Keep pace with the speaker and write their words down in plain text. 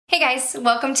guys,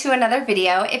 welcome to another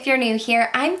video. If you're new here,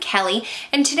 I'm Kelly,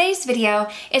 and today's video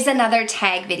is another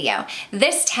tag video.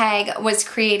 This tag was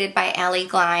created by Allie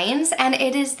Glines, and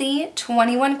it is the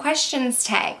 21 questions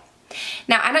tag.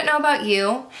 Now, I don't know about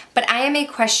you, but I am a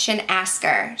question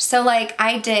asker. So like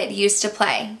I did used to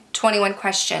play 21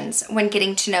 questions when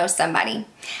getting to know somebody.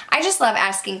 I just love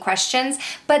asking questions,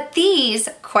 but these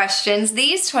questions,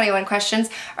 these 21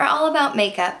 questions, are all about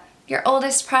makeup. Your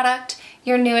oldest product,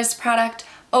 your newest product,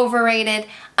 overrated,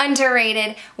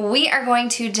 underrated. We are going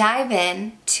to dive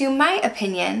in to my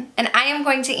opinion, and I am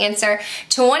going to answer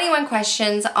 21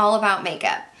 questions all about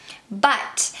makeup.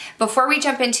 But before we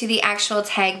jump into the actual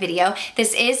tag video,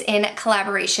 this is in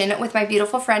collaboration with my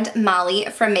beautiful friend Molly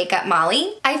from Makeup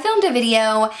Molly. I filmed a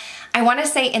video, I want to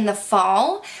say in the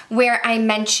fall, where I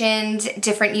mentioned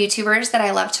different YouTubers that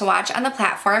I love to watch on the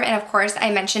platform, and of course I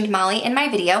mentioned Molly in my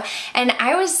video, and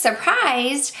I was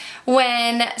surprised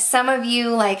when some of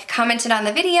you commented on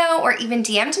the video or even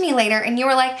DM'd me later and you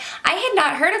were like, I had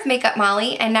not heard of Makeup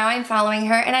Molly and now I'm following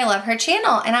her and I love her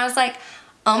channel. And I was like,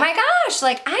 oh my gosh,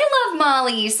 I love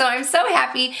Molly, so I'm so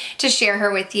happy to share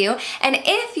her with you. And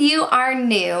if you are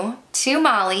new to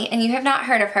Molly and you have not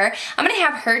heard of her, I'm gonna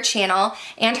have her channel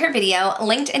and her video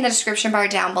linked in the description bar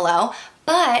down below.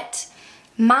 But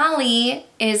Molly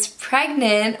is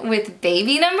pregnant with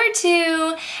baby number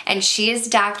 2, and she is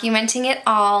documenting it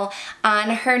all on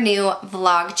her new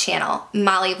vlog channel,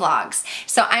 Molly Vlogs.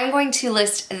 So I'm going to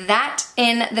list that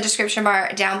in the description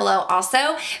bar down below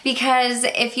also, because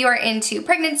if you are into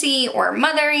pregnancy or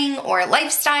mothering or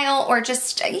lifestyle or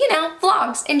just, you know,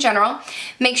 vlogs in general,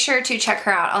 make sure to check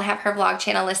her out. I'll have her vlog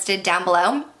channel listed down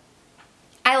below.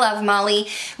 I love Molly.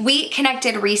 We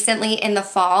connected recently in the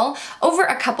fall over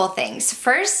a couple things.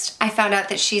 First, I found out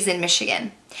that she's in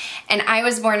Michigan, and I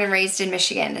was born and raised in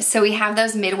Michigan, so we have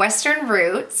those Midwestern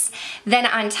roots. Then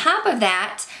on top of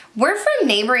that, we're from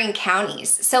neighboring counties.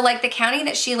 So like the county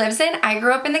that she lives in, I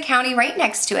grew up in the county right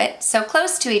next to it, so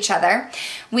close to each other.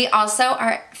 We also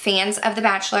are fans of the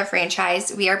Bachelor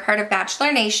franchise. We are part of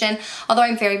Bachelor Nation, although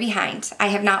I'm very behind. I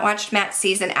have not watched Matt's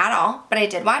season at all, but I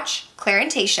did watch Claire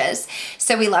and Tayshia's.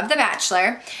 So we love the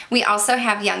Bachelor. We also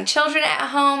have young children at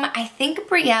home. I think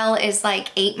Brielle is like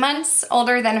 8 months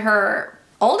older than her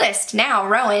oldest now,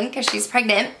 Rowan, because she's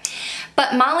pregnant.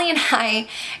 But Molly and I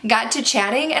got to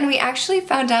chatting, and we actually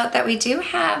found out that we do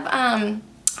have,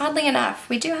 oddly enough,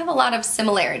 we do have a lot of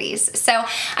similarities. So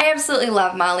I absolutely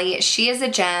love Molly. She is a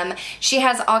gem. She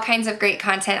has all kinds of great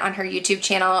content on her YouTube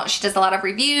channel. She does a lot of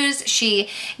reviews. She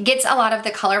gets a lot of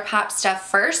the ColourPop stuff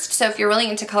first. So if you're really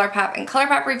into ColourPop and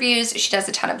ColourPop reviews, she does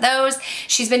a ton of those.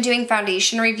 She's been doing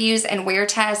foundation reviews and wear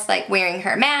tests, like wearing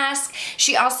her mask.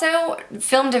 She also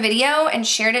filmed a video and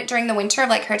shared it during the winter of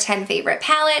like her 10 favorite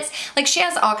palettes. Like, she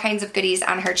has all kinds of goodies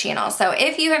on her channel. So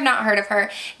if you have not heard of her,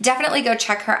 definitely go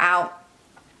check her out.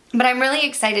 But I'm really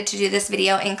excited to do this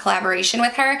video in collaboration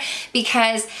with her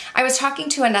because I was talking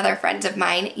to another friend of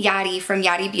mine, Yadi from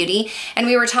Yadi Beauty, and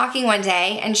we were talking one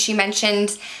day and she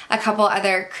mentioned a couple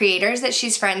other creators that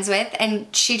she's friends with, and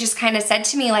she just kind of said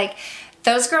to me, like,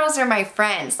 those girls are my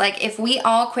friends. Like, if we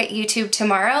all quit YouTube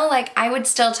tomorrow, like, I would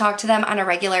still talk to them on a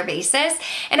regular basis.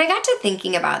 And I got to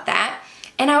thinking about that,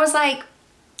 and I was like,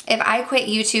 if I quit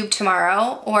YouTube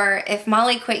tomorrow, or if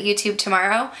Molly quit YouTube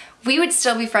tomorrow, we would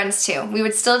still be friends too. We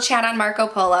would still chat on Marco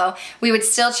Polo. We would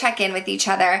still check in with each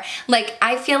other. Like,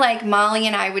 I feel like Molly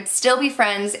and I would still be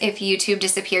friends if YouTube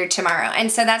disappeared tomorrow.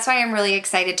 And so that's why I'm really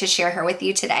excited to share her with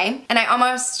you today. And I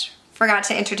almost forgot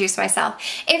to introduce myself.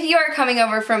 If you are coming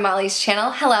over from Molly's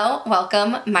channel, hello,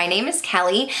 welcome. My name is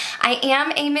Kelly. I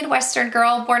am a Midwestern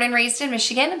girl born and raised in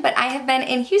Michigan, but I have been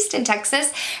in Houston,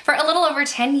 Texas for a little over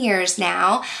 10 years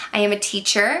now. I am a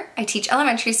teacher. I teach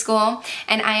elementary school,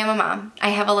 and I am a mom. I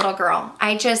have a little girl.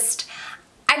 I just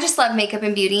love makeup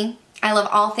and beauty. I love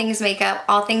all things makeup,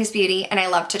 all things beauty, and I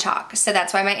love to talk. So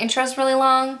that's why my intro is really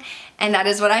long, and that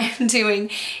is what I am doing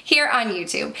here on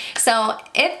YouTube. So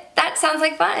if that sounds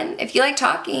like fun, if you like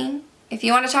talking, if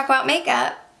you want to talk about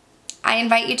makeup, I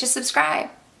invite you to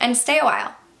subscribe and stay a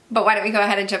while. But why don't we go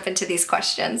ahead and jump into these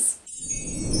questions.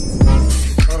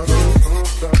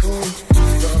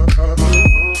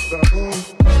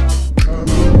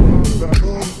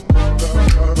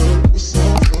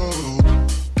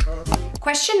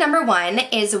 Question number 1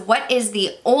 is, what is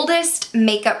the oldest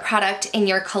makeup product in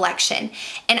your collection?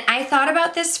 And I thought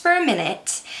about this for a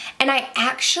minute, and I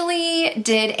actually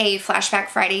did a Flashback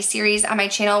Friday series on my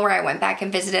channel where I went back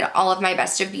and visited all of my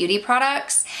best of beauty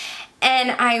products.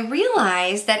 And I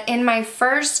realized that in my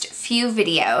first few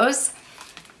videos,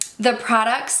 the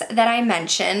products that I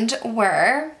mentioned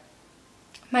were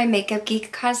my Makeup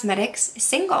Geek Cosmetics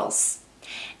singles.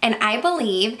 And I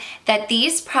believe that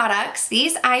these products,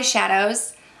 these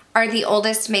eyeshadows, are the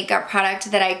oldest makeup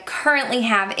product that I currently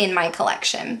have in my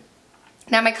collection.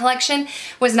 Now my collection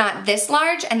was not this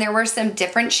large and there were some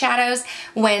different shadows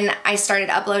when I started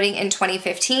uploading in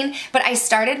 2015, but I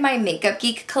started my Makeup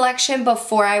Geek collection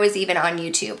before I was even on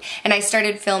YouTube. And I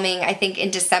started filming, I think,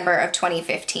 in December of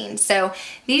 2015. So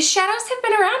these shadows have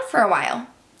been around for a while.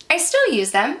 I still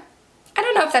use them. I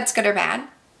don't know if that's good or bad.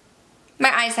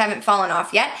 My eyes haven't fallen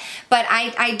off yet, but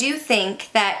I do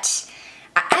think that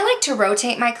I like to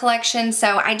rotate my collection,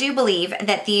 so I do believe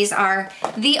that these are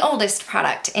the oldest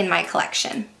product in my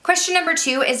collection. Question number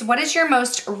 2 is, what is your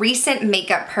most recent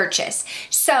makeup purchase?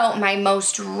 So my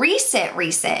most recent,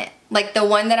 like the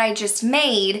one that I just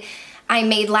made, I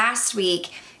made last week,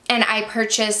 and I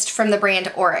purchased from the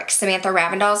brand Oryx, Samantha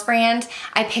Ravndal's brand.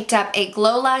 I picked up a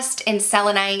Glow Lust in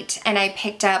Selenite, and I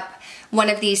picked up one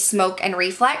of these Smoke and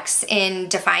Reflex in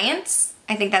Defiance.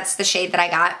 I think that's the shade that I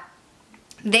got.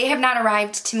 They have not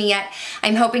arrived to me yet.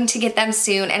 I'm hoping to get them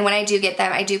soon, and when I do get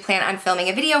them, I do plan on filming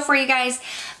a video for you guys.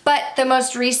 But the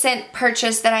most recent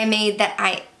purchase that I made that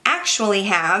I actually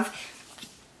have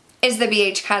is the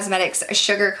BH Cosmetics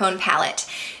Sugar Cone Palette.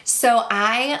 So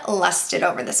I lusted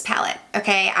over this palette,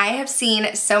 okay? I have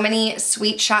seen so many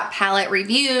Sweet Shop palette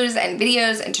reviews and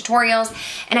videos and tutorials,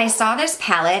 and I saw this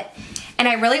palette and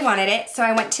I really wanted it, so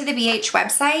I went to the BH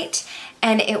website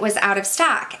and it was out of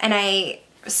stock, and I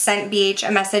sent BH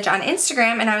a message on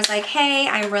Instagram and I was like, hey,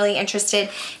 I'm really interested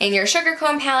in your sugar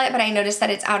cone palette, but I noticed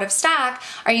that it's out of stock.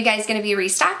 Are you guys gonna be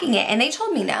restocking it? And they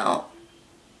told me no.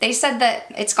 They said that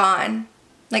it's gone,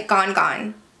 like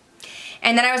gone.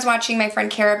 And then I was watching my friend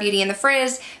Cara Beauty and the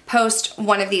Frizz post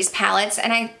one of these palettes,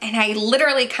 and I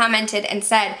literally commented and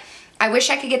said, I wish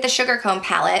I could get the sugar cone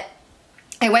palette.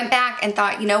 I went back and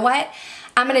thought, you know what?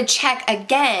 I'm gonna check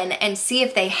again and see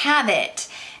if they have it,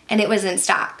 and it was in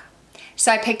stock.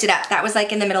 So I picked it up. That was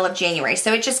like in the middle of January.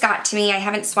 So it just got to me. I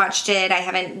haven't swatched it. I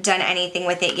haven't done anything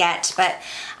with it yet, but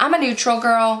I'm a neutral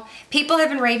girl. People have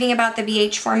been raving about the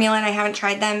BH formula and I haven't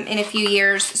tried them in a few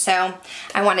years, so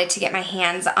I wanted to get my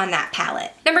hands on that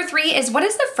palette. Number 3 is, what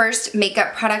is the first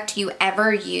makeup product you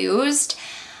ever used?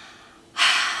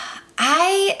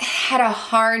 I had a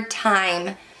hard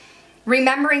time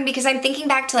remembering because I'm thinking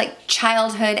back to like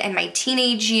childhood and my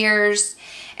teenage years.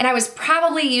 And I was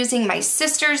probably using my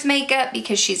sister's makeup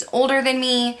because she's older than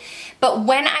me. But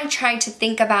when I tried to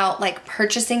think about like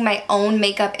purchasing my own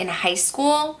makeup in high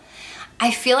school, I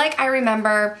feel like I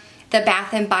remember the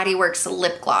Bath & Body Works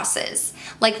lip glosses.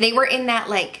 Like they were in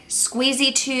that like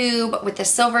squeezy tube with the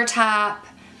silver top,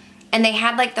 and they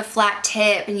had like the flat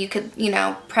tip and you could, you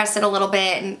know, press it a little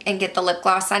bit and get the lip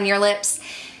gloss on your lips.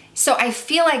 So I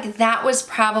feel like that was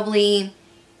probably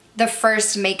the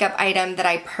first makeup item that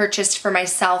I purchased for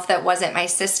myself that wasn't my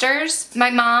sister's. My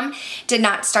mom did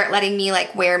not start letting me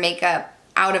like wear makeup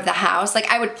out of the house. Like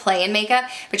I would play in makeup,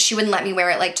 but she wouldn't let me wear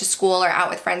it like to school or out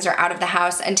with friends or out of the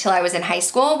house until I was in high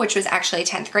school, which was actually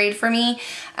 10th grade for me.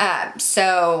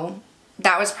 So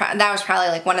that was probably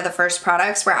like one of the first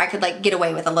products where I could like get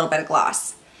away with a little bit of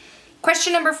gloss.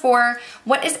 Question number 4,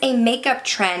 what is a makeup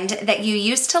trend that you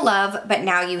used to love but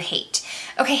now you hate?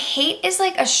 Okay, hate is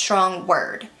like a strong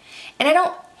word. And I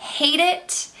don't hate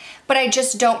it, but I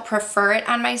just don't prefer it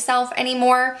on myself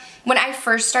anymore. When I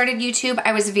first started YouTube,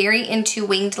 I was very into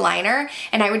winged liner,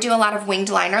 and I would do a lot of winged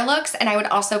liner looks, and I would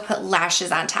also put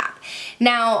lashes on top.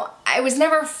 Now, I was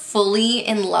never fully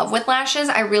in love with lashes.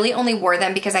 I really only wore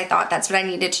them because I thought that's what I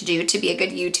needed to do to be a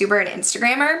good YouTuber and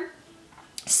Instagrammer.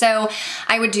 So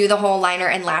I would do the whole liner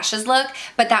and lashes look,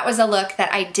 but that was a look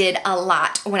that I did a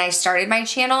lot when I started my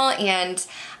channel, and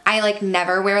I like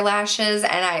never wear lashes,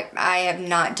 and I have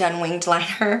not done winged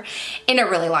liner in a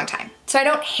really long time. So I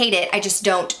don't hate it, I just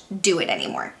don't do it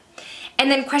anymore.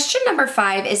 And then question number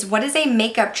 5 is, what is a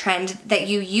makeup trend that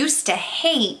you used to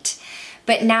hate,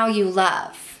 but now you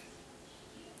love?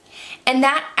 And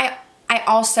that I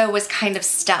also was kind of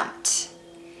stumped.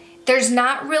 There's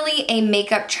not really a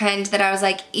makeup trend that I was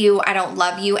like, ew, I don't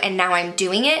love you, and now I'm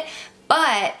doing it.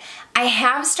 But I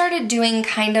have started doing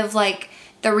kind of like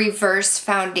the reverse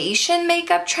foundation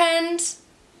makeup trend,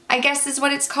 I guess is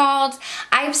what it's called.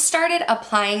 I've started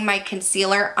applying my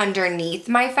concealer underneath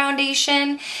my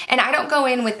foundation, and I don't go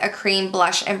in with a cream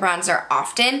blush and bronzer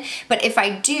often, but if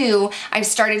I do, I've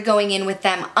started going in with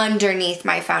them underneath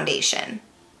my foundation.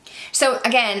 So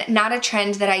again, not a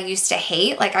trend that I used to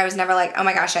hate. Like I was never like, oh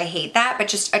my gosh, I hate that, but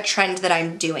just a trend that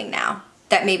I'm doing now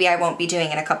that maybe I won't be doing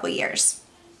in a couple years.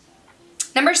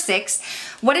 Number 6,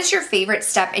 what is your favorite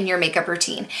step in your makeup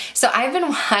routine? So I've been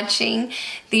watching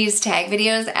these tag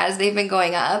videos as they've been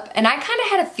going up, and I kind of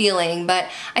had a feeling, but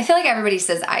I feel like everybody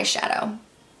says eyeshadow.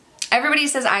 Everybody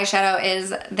says eyeshadow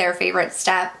is their favorite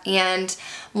step, and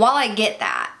while I get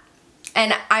that,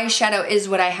 and eyeshadow is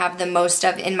what I have the most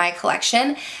of in my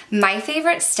collection, my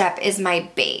favorite step is my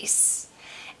base.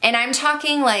 And I'm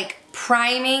talking like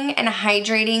priming and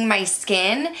hydrating my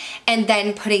skin and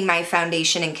then putting my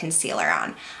foundation and concealer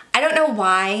on. I don't know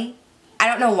why. I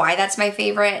don't know why that's my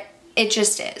favorite. It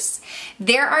just is.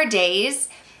 There are days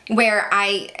where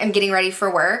I am getting ready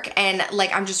for work and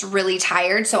like I'm just really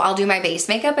tired, so I'll do my base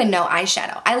makeup and no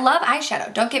eyeshadow. I love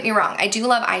eyeshadow, don't get me wrong. I do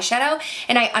love eyeshadow,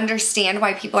 and I understand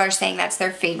why people are saying that's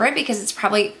their favorite because it's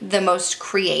probably the most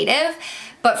creative.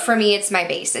 But for me, it's my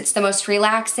base. It's the most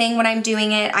relaxing when I'm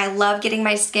doing it. I love getting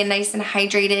my skin nice and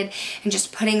hydrated and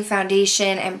just putting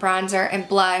foundation and bronzer and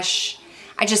blush.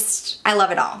 I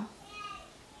love it all.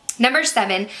 Number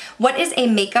 7, what is a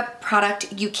makeup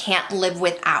product you can't live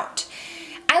without?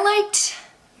 I liked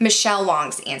Michelle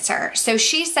Wong's answer. So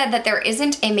she said that there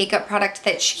isn't a makeup product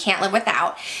that she can't live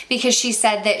without because she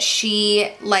said that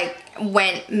she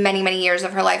went many years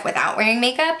of her life without wearing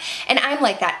makeup, and I'm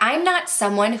like that. I'm not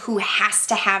someone who has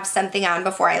to have something on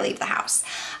before I leave the house.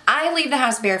 I leave the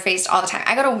house barefaced all the time.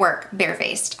 I go to work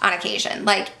barefaced on occasion.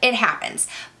 Like, it happens.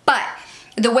 But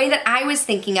the way that I was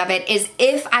thinking of it is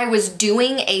if I was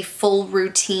doing a full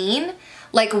routine,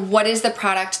 like what is the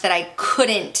product that I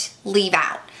couldn't leave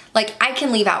out? Like, I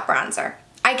can leave out bronzer.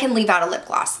 I can leave out a lip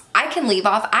gloss. I can leave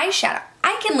off eyeshadow.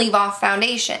 I can leave off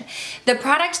foundation. The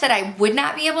product that I would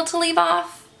not be able to leave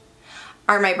off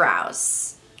are my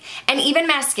brows. And even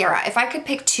mascara. If I could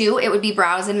pick 2, it would be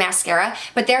brows and mascara,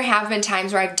 but there have been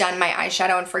times where I've done my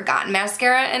eyeshadow and forgotten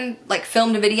mascara and like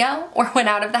filmed a video or went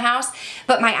out of the house.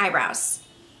 But my eyebrows.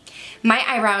 My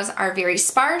eyebrows are very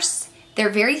sparse. They're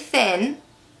very thin.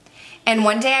 And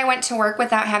one day I went to work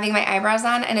without having my eyebrows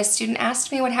on, and a student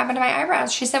asked me what happened to my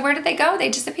eyebrows. She said, where did they go? They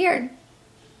disappeared.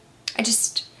 I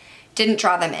just didn't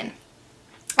draw them in.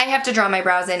 I have to draw my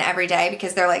brows in every day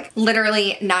because they're like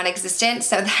literally non-existent.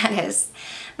 So that is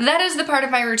the part of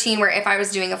my routine where if I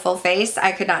was doing a full face,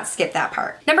 I could not skip that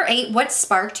part. Number 8, what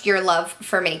sparked your love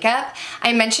for makeup?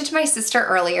 I mentioned my sister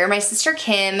earlier. My sister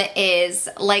Kim is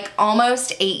like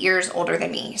almost 8 years older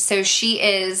than me. So she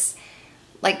is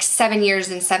like 7 years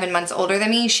and 7 months older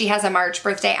than me. She has a March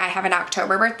birthday, I have an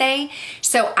October birthday.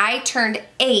 So I turned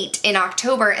 8 in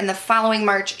October, and the following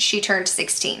March she turned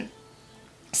 16.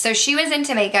 So she was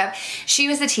into makeup, she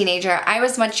was a teenager, I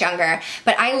was much younger,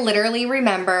 but I literally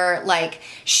remember like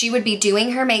she would be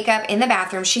doing her makeup in the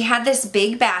bathroom. She had this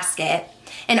big basket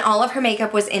and all of her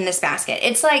makeup was in this basket.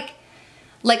 It's like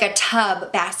a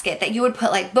tub basket that you would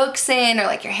put like books in or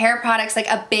like your hair products, like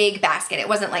a big basket. It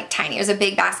wasn't like tiny, it was a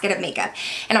big basket of makeup.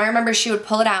 And I remember she would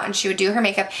pull it out and she would do her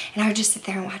makeup, and I would just sit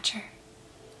there and watch her.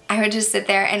 I would just sit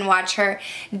there and watch her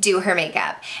do her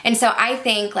makeup. And so I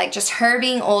think like just her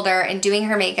being older and doing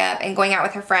her makeup and going out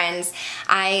with her friends,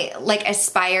 I like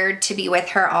aspired to be with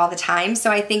her all the time. So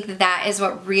I think that is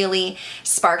what really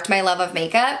sparked my love of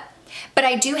makeup. But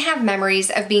I do have memories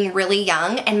of being really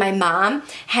young, and my mom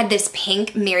had this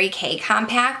pink Mary Kay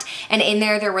compact, and in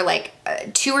there were like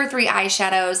 2 or 3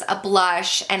 eyeshadows, a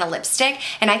blush, and a lipstick,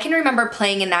 and I can remember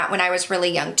playing in that when I was really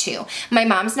young too. My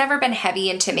mom's never been heavy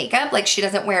into makeup, like she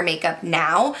doesn't wear makeup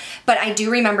now, but I do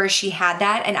remember she had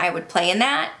that and I would play in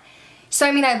that. So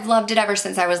I mean, I've loved it ever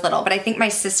since I was little, but I think my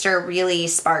sister really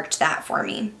sparked that for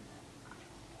me.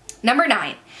 Number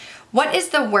 9. What is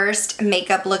the worst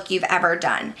makeup look you've ever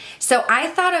done? So I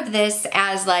thought of this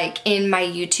as like in my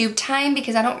YouTube time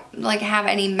because I don't like have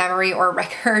any memory or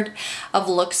record of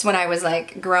looks when I was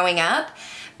like growing up.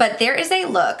 But there is a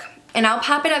look, and I'll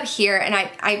pop it up here, and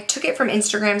I took it from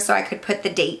Instagram so I could put the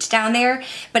date down there,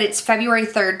 but it's February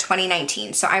 3rd,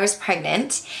 2019. So I was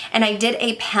pregnant and I did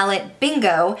a palette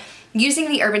bingo using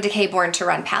the Urban Decay Born to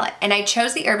Run palette. And I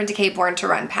chose the Urban Decay Born to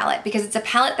Run palette because it's a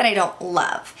palette that I don't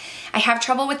love. I have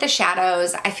trouble with the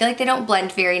shadows. I feel like they don't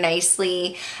blend very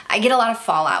nicely. I get a lot of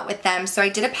fallout with them. So I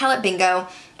did a palette bingo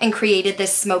and created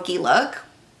this smoky look,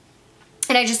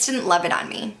 and I just didn't love it on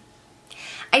me.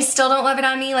 I still don't love it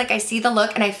on me. Like, I see the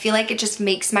look and I feel like it just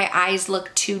makes my eyes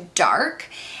look too dark,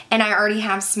 and I already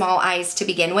have small eyes to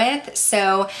begin with.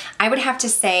 So I would have to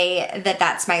say that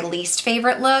that's my least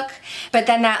favorite look. But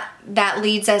then that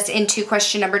leads us into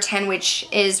question number 10, which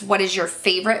is, what is your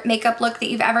favorite makeup look that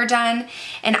you've ever done?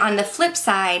 And on the flip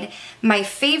side, my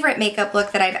favorite makeup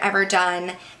look that I've ever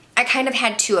done, I kind of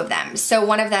had 2 of them. So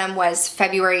one of them was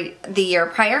the year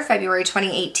prior, February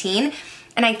 2018.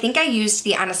 And I think I used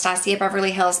the Anastasia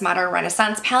Beverly Hills Modern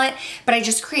Renaissance palette, but I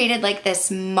just created like this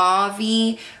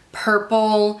mauve-y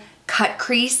purple cut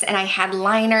crease, and I had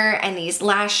liner and these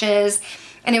lashes,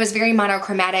 and it was very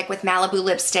monochromatic with Malibu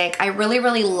lipstick. I really,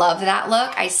 really love that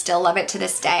look. I still love it to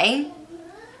this day.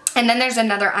 And then there's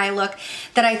another eye look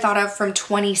that I thought of from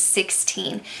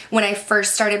 2016 when I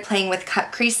first started playing with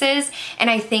cut creases. And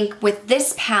I think with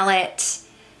this palette,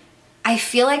 I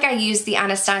feel like I used the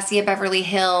Anastasia Beverly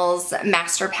Hills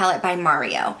Master Palette by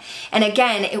Mario. And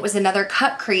again, it was another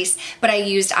cut crease, but I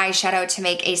used eyeshadow to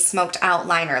make a smoked out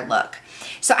liner look.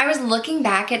 So I was looking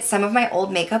back at some of my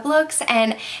old makeup looks,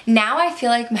 and now I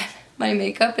feel like my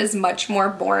makeup is much more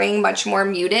boring, much more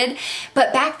muted.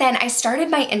 But back then, I started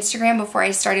my Instagram before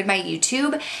I started my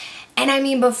YouTube. And I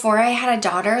mean, before I had a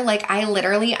daughter, like I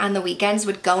literally on the weekends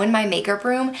would go in my makeup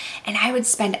room and I would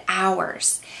spend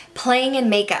hours playing in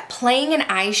makeup, playing in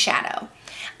eyeshadow.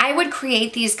 I would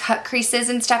create these cut creases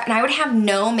and stuff, and I would have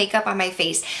no makeup on my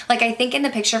face. Like I think in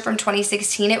the picture from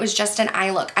 2016, it was just an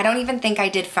eye look. I don't even think I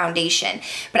did foundation,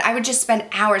 but I would just spend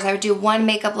hours. I would do one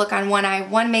makeup look on one eye,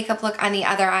 one makeup look on the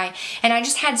other eye, and I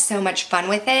just had so much fun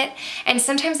with it. And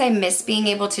sometimes I miss being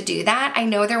able to do that. I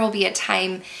know there will be a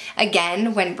time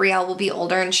again when Brielle will be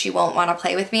older and she won't want to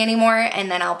play with me anymore,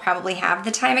 and then I'll probably have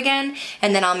the time again,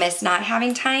 and then I'll miss not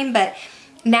having time. But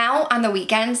now on the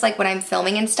weekends, like when I'm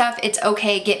filming and stuff, it's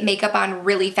okay, get makeup on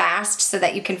really fast so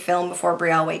that you can film before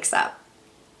Brielle wakes up.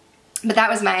 But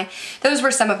those were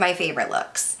some of my favorite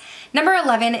looks. Number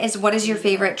 11 is, what is your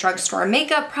favorite drugstore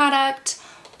makeup product?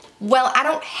 Well, I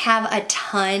don't have a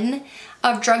ton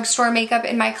of drugstore makeup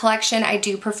in my collection. I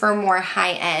do prefer more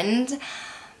high-end,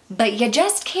 but you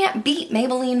just can't beat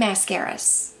Maybelline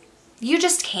mascaras. You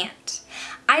just can't.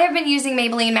 I have been using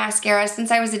Maybelline mascara since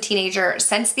I was a teenager,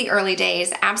 since the early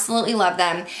days. Absolutely love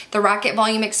them. The Rocket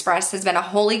Volume Express has been a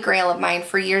holy grail of mine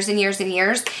for years and years and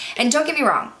years. And don't get me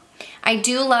wrong, I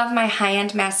do love my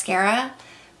high-end mascara,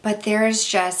 but there's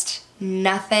just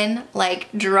nothing like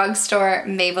drugstore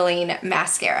Maybelline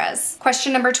mascaras.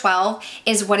 Question number 12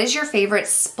 is, what is your favorite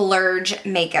splurge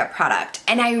makeup product?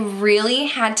 And I really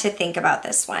had to think about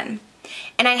this one.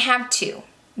 And I have two.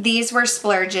 These were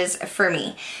splurges for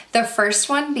me. The first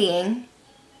one being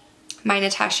my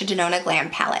Natasha Denona Glam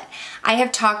palette. I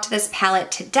have talked this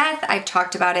palette to death. I've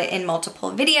talked about it in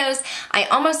multiple videos. I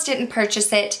almost didn't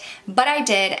purchase it, but I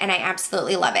did, and I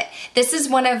absolutely love it. This is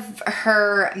one of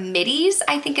her middies,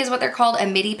 I think is what they're called, a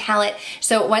midi palette.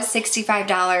 So it was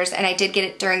 $65, and I did get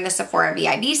it during the Sephora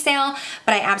VIB sale,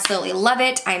 but I absolutely love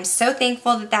it. I'm so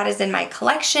thankful that that is in my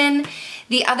collection.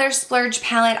 The other splurge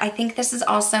palette, I think this is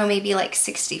also maybe like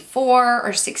 $64 or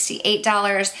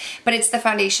 $68, but it's the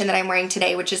foundation that I'm wearing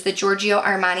today, which is the Giorgio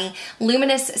Armani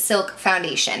Luminous Silk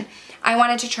Foundation. I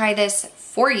wanted to try this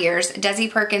for years. Desi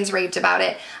Perkins raved about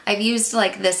it. I've used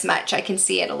like this much. I can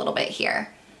see it a little bit here.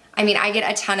 I mean, I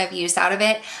get a ton of use out of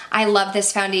it. I love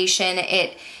this foundation.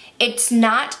 It's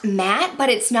not matte, but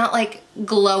it's not like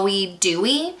glowy,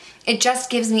 dewy. It just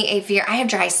gives me I have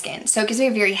dry skin, so it gives me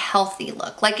a very healthy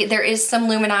look. Like there is some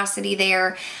luminosity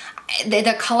there.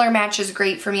 The color match is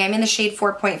great for me. I'm in the shade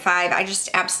 4.5. I just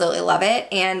absolutely love it,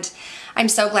 and I'm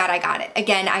so glad I got it.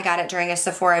 Again, I got it during a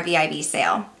Sephora VIB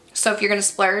sale. So if you're gonna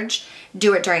splurge,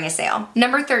 do it during a sale.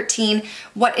 Number 13,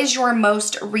 what is your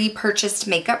most repurchased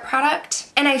makeup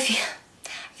product? And I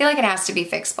feel like it has to be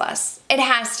Fix Plus. It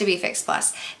has to be Fix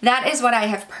Plus. That is what I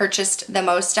have purchased the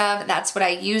most of. That's what I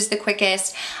use the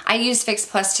quickest. I use Fix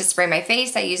Plus to spray my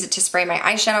face. I use it to spray my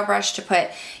eyeshadow brush to put,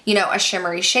 you know, a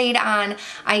shimmery shade on.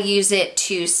 I use it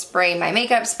to spray my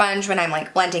makeup sponge when I'm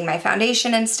like blending my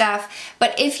foundation and stuff.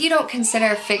 But if you don't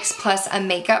consider Fix Plus a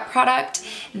makeup product,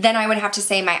 then I would have to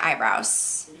say my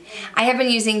eyebrows. I have been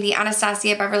using the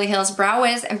Anastasia Beverly Hills Brow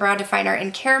Wiz and Brow Definer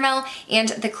in Caramel and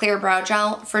the Clear Brow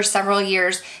Gel for several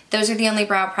years. Those are the only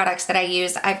brow products that I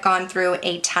use. I've gone through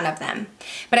a ton of them.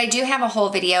 But I do have a whole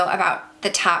video about the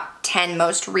top 10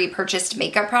 most repurchased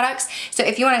makeup products. So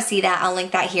if you want to see that, I'll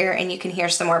link that here and you can hear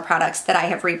some more products that I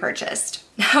have repurchased.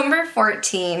 Number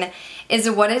 14 is,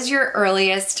 what is your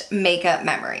earliest makeup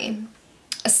memory?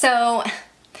 So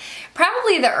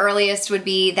probably the earliest would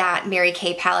be that Mary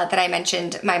Kay palette that I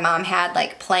mentioned my mom had,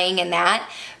 like playing in that.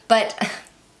 But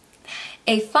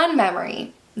a fun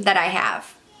memory that I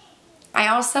have, I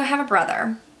also have a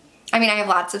brother. I mean, I have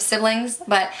lots of siblings,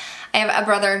 but I have a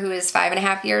brother who is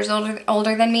 5.5 years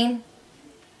older than me.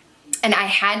 And I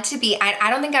had to be, I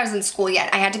don't think I was in school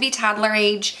yet. I had to be toddler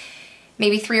age,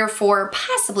 maybe 3 or 4,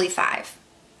 possibly 5.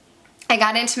 I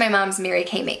got into my mom's Mary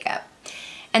Kay makeup,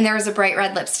 and there was a bright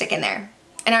red lipstick in there.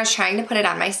 And I was trying to put it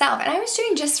on myself, and I was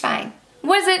doing just fine.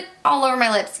 Was it all over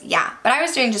my lips? Yeah, but I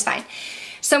was doing just fine.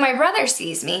 So my brother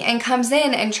sees me and comes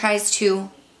in and tries to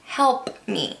help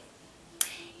me.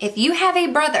 If you have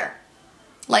a brother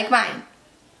like mine,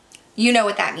 you know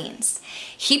what that means.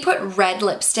 He put red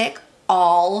lipstick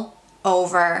all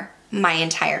over my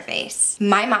entire face.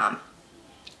 My mom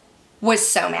was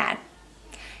so mad.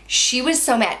 She was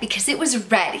so mad because it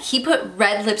was red. He put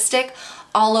red lipstick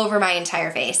all over my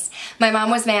entire face. My mom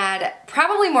was mad,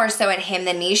 probably more so at him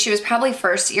than me. She was probably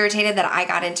first irritated that I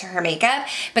got into her makeup,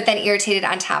 but then irritated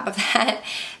on top of that,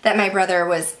 that my brother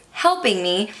was helping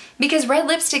me, because red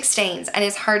lipstick stains and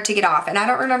is hard to get off. And I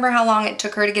don't remember how long it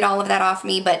took her to get all of that off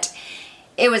me, but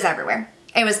it was everywhere.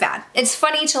 It was bad. It's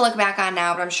funny to look back on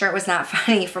now, but I'm sure it was not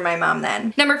funny for my mom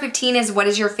then. Number 15 is, what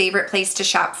is your favorite place to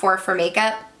shop for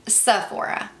makeup?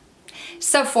 Sephora.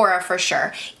 Sephora for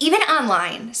sure. Even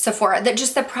online, Sephora,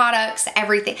 just the products,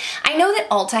 everything. I know that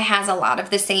Ulta has a lot of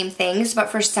the same things, but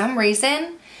for some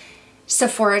reason,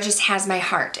 Sephora just has my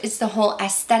heart. It's the whole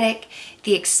aesthetic,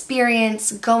 the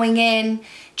experience, going in,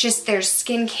 just their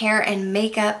skincare and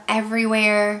makeup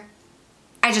everywhere.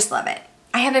 I just love it.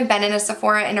 I haven't been in a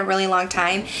Sephora in a really long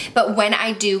time, but when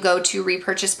I do go to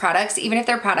repurchase products, even if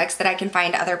they're products that I can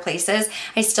find other places,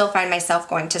 I still find myself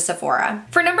going to Sephora.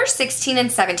 For number 16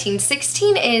 and 17,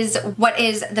 16 is what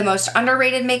is the most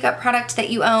underrated makeup product that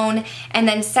you own, and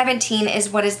then 17 is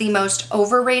what is the most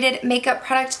overrated makeup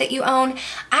product that you own.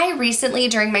 I recently,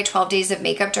 during my 12 days of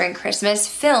makeup during Christmas,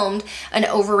 filmed an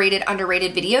overrated,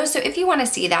 underrated video, so if you want to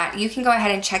see that, you can go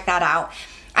ahead and check that out.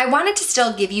 I wanted to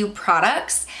still give you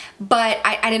products, but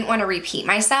I didn't want to repeat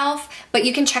myself, but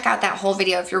you can check out that whole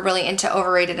video if you're really into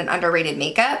overrated and underrated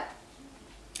makeup.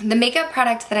 The makeup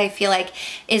product that I feel like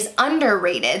is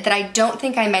underrated, that I don't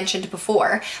think I mentioned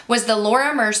before, was the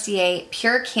Laura Mercier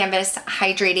Pure Canvas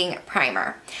Hydrating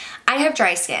Primer. I have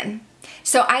dry skin,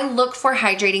 so I look for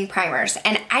hydrating primers,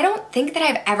 and I don't think that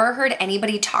I've ever heard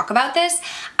anybody talk about this.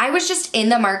 I was just in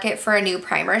the market for a new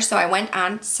primer, so I went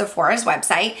on Sephora's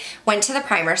website, went to the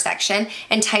primer section,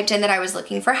 and typed in that I was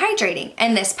looking for hydrating,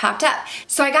 and this popped up.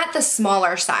 So I got the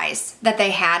smaller size that they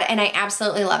had, and I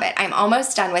absolutely love it. I'm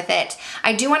almost done with it.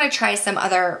 I do want to try some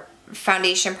other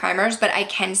foundation primers, but I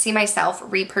can see myself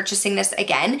repurchasing this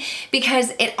again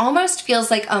because it almost feels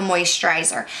like a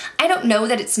moisturizer. I don't know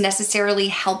that it's necessarily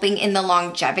helping in the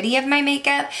longevity of my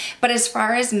makeup, but as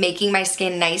far as making my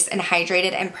skin nice and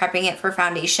hydrated and prepping it for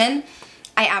foundation,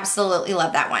 I absolutely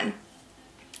love that one.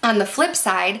 On the flip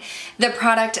side, the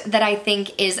product that I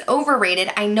think is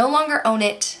overrated, I no longer own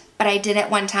it, but I did at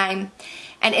one time,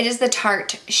 and it is the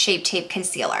Tarte Shape Tape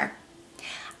Concealer.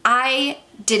 I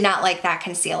did not like that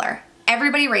concealer.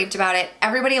 Everybody raved about it.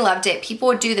 Everybody loved it. People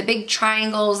would do the big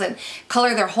triangles and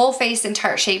color their whole face in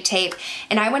Tarte Shape Tape.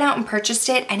 And I went out and purchased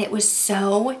it, and it was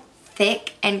so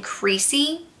thick and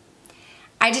creasy.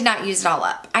 I did not use it all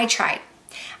up. I tried.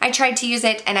 I tried to use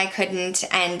it and I couldn't.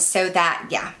 And so that,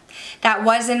 yeah, that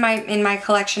was in my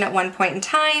collection at one point in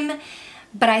time.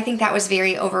 But I think that was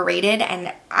very overrated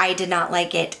and I did not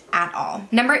like it at all.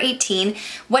 Number 18,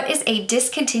 what is a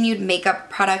discontinued makeup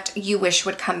product you wish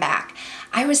would come back?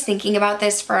 I was thinking about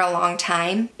this for a long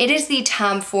time. It is the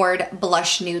Tom Ford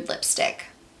Blush Nude Lipstick.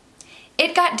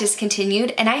 It got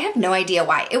discontinued and I have no idea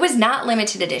why. It was not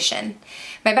limited edition.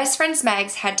 My best friend's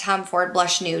Megs had Tom Ford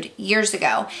Blush Nude years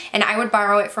ago, and I would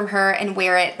borrow it from her and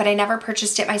wear it, but I never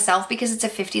purchased it myself because it's a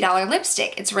 $50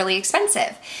 lipstick. It's really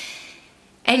expensive.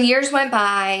 And years went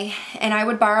by and I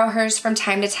would borrow hers from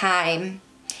time to time.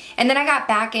 And then I got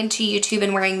back into YouTube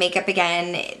and wearing makeup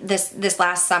again this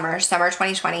last summer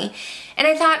 2020. And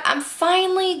I thought, I'm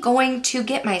finally going to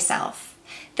get myself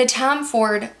the Tom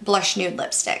Ford Blush Nude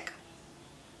Lipstick.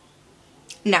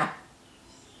 No,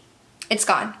 it's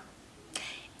gone.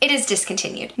 It is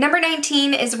discontinued. Number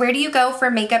 19 is, where do you go for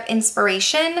makeup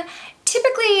inspiration?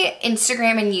 Typically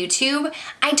Instagram and YouTube.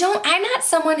 I'm not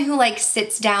someone who like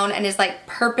sits down and is like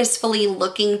purposefully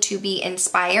looking to be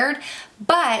inspired,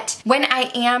 but when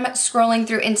I am scrolling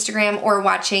through Instagram or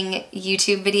watching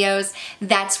YouTube videos,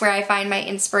 that's where I find my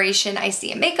inspiration. I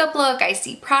see a makeup look, I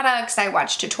see products, I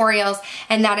watch tutorials,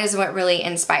 and that is what really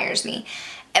inspires me.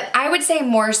 I would say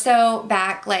more so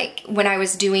back like when I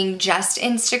was doing just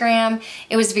Instagram,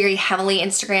 it was very heavily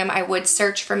Instagram. I would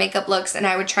search for makeup looks and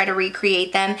I would try to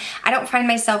recreate them. I don't find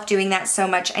myself doing that so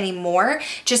much anymore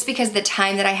just because the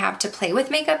time that I have to play with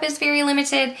makeup is very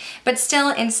limited, but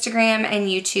still Instagram and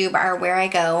YouTube are where I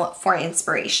go for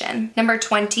inspiration. Number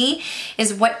 20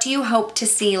 is, what do you hope to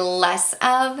see less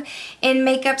of in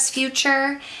makeup's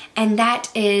future? And that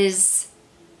is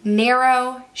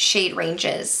narrow shade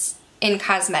ranges in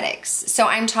cosmetics. So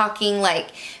I'm talking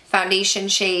like foundation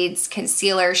shades,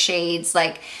 concealer shades,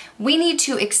 like we need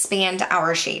to expand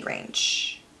our shade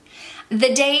range.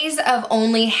 The days of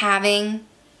only having,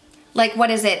 like,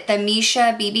 what is it, the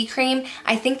Misha BB cream,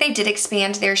 I think they did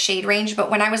expand their shade range,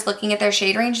 but when I was looking at their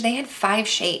shade range, they had 5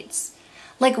 shades.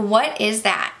 Like, what is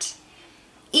that?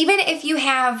 Even if you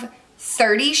have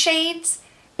 30 shades,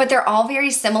 but they're all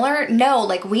very similar, no,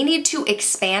 like, we need to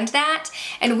expand that,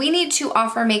 and we need to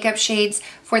offer makeup shades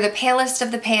for the palest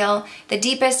of the pale, the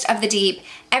deepest of the deep,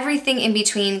 everything in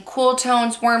between, cool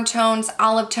tones, warm tones,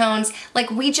 olive tones. Like,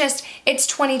 it's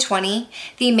 2020.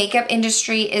 The makeup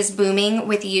industry is booming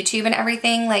with YouTube and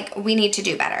everything. Like, we need to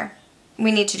do better.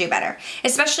 We need to do better,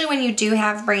 especially when you do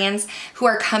have brands who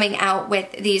are coming out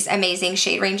with these amazing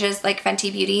shade ranges like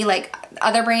Fenty Beauty. Like,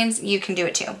 other brands, you can do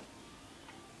it too.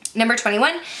 Number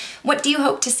 21, what do you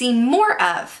hope to see more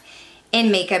of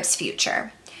in makeup's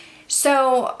future?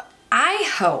 So I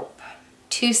hope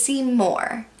to see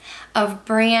more of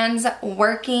brands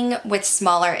working with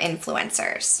smaller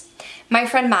influencers. My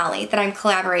friend Molly that I'm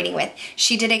collaborating with,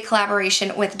 she did a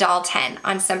collaboration with Doll 10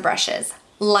 on some brushes.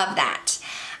 Love that.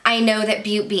 I know that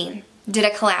Beaute Bean did a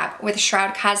collab with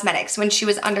Shroud Cosmetics when she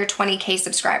was under 20K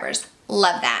subscribers.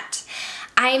 Love that.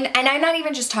 I'm not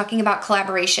even just talking about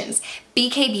collaborations.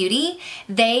 BK Beauty,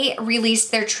 they released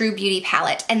their True Beauty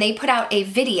palette and they put out a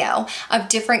video of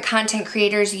different content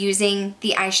creators using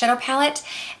the eyeshadow palette,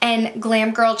 and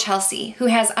Glam Girl Chelsea, who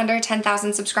has under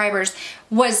 10,000 subscribers,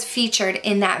 was featured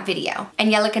in that video.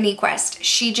 And Yelika Nyquist,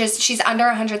 she's under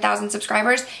 100,000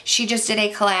 subscribers. She just did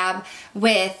a collab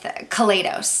with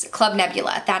Kaleidos, Club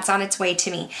Nebula. That's on its way to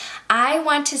me. I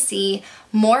want to see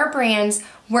more brands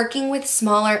working with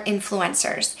smaller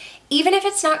influencers. Even if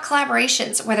it's not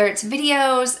collaborations, whether it's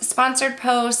videos, sponsored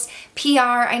posts,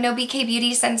 PR. I know BK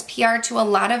Beauty sends PR to a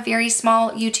lot of very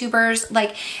small YouTubers.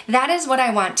 Like, that is what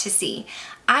I want to see.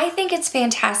 I think it's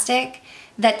fantastic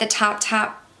that the top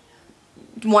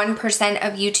 1%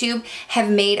 of YouTube have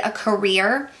made a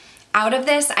career out of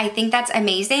this. I think that's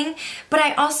amazing, but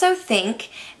I also think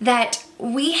that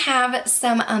we have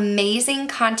some amazing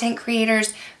content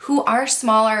creators who are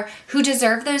smaller, who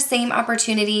deserve those same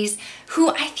opportunities,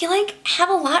 who I feel like have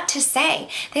a lot to say.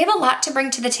 They have a lot to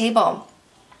bring to the table.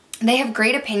 They have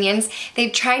great opinions,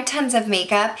 they've tried tons of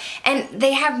makeup, and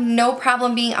they have no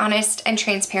problem being honest and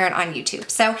transparent on YouTube.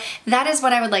 So that is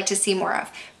what I would like to see more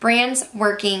of. Brands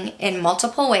working in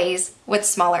multiple ways with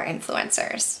smaller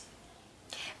influencers.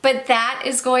 But that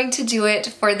is going to do it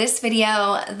for this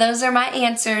video. Those are my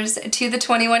answers to the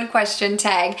 21 question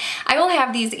tag. I will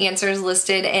have these answers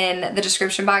listed in the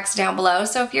description box down below,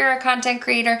 so if you're a content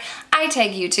creator, I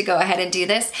tag you to go ahead and do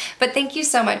this. But thank you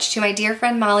so much to my dear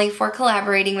friend Molly for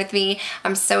collaborating with me.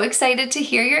 I'm so excited to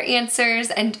hear your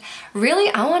answers, and really,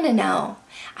 I want to know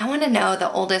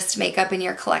the oldest makeup in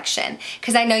your collection,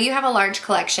 because I know you have a large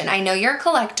collection. I know you're a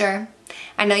collector.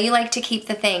 I know you like to keep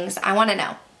the things. I want to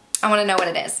know. I want to know what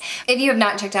it is. If you have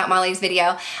not checked out Molly's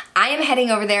video, I am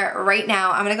heading over there right now.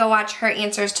 I'm going to go watch her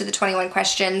answers to the 21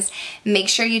 questions. Make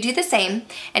sure you do the same.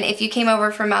 And if you came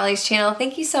over from Molly's channel,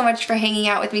 thank you so much for hanging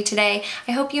out with me today.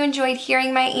 I hope you enjoyed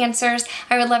hearing my answers.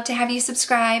 I would love to have you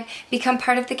subscribe, become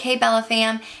part of the K Bella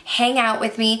fam, hang out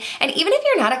with me. And even if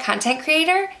you're not a content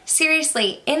creator,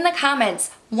 seriously, in the comments,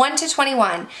 1 to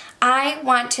 21, I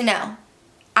want to know.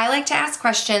 I like to ask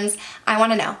questions. I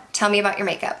want to know. Tell me about your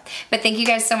makeup. But thank you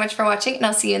guys so much for watching, and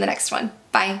I'll see you in the next one.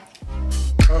 Bye.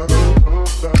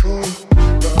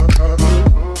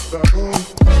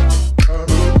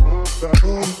 That